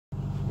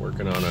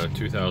Working on a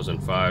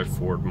 2005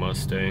 Ford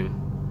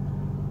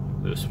Mustang.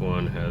 This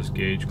one has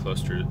gauge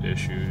cluster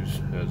issues,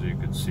 as you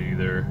can see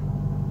there.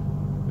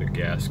 The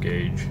gas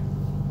gauge.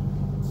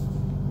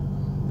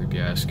 The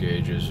gas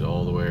gauge is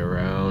all the way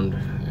around,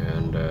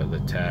 and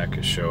the tach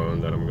is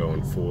showing that I'm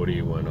going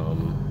 40 when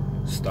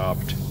I'm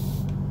stopped.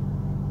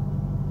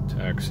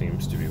 Tach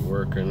seems to be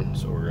working,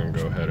 so we're going to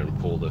go ahead and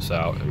pull this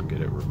out and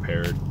get it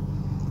repaired.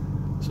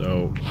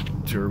 So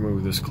to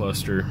remove this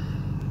cluster,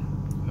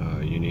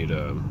 you need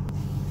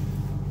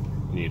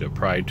a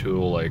pry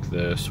tool like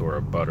this, or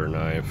a butter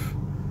knife,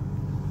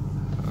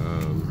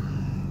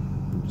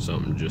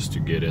 something just to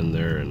get in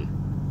there and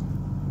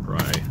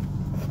pry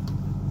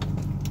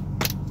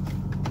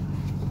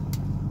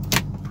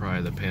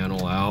the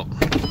panel out.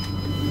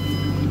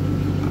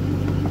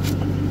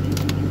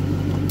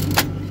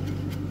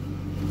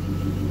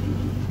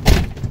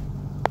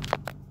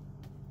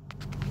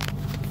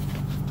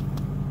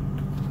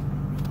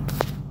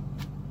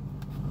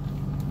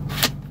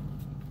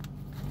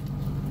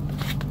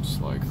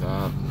 Just like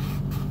that.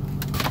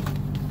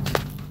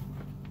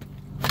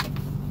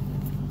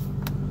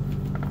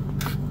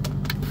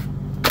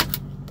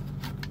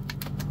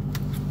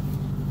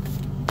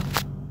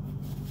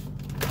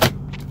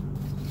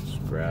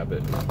 Just grab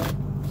it and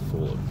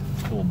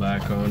pull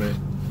back on it.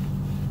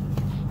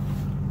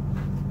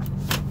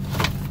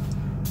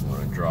 I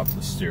want to drop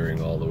the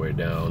steering all the way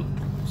down,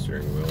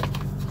 steering wheel.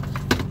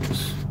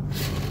 Just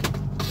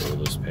pull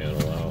this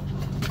panel out.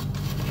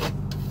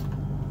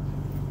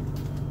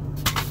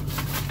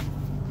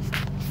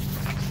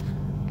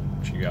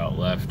 What you got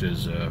left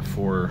is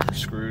 4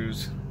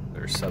 screws.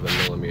 They're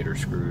 7mm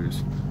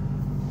screws.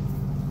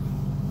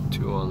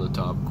 2 on the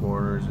top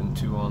corners and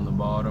 2 on the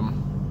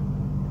bottom.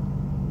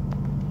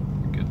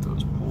 Get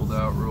those pulled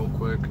out real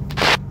quick.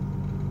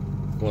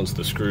 Once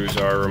the screws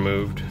are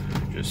removed,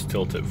 just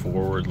tilt it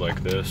forward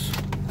like this.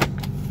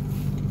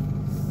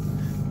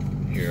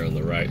 Here on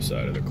the right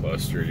side of the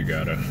cluster, you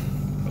got a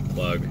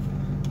plug.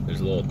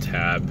 There's a little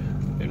tab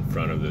in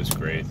front of this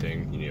gray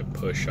thing. You need to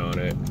push on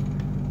it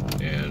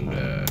and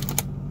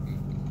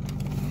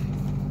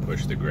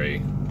push the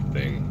gray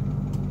thing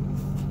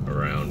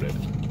around it.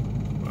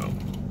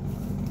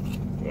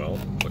 Well,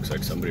 looks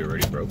like somebody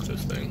already broke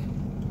this thing.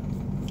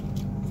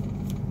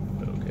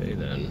 Okay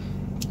then.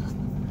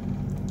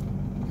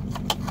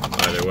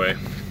 Either way,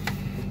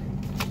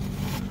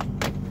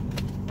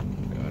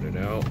 got it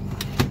out.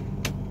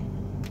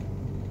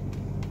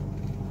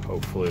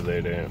 Hopefully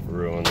they didn't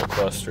ruin the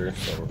cluster,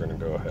 so we're going to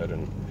go ahead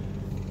and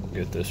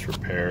get this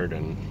repaired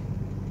and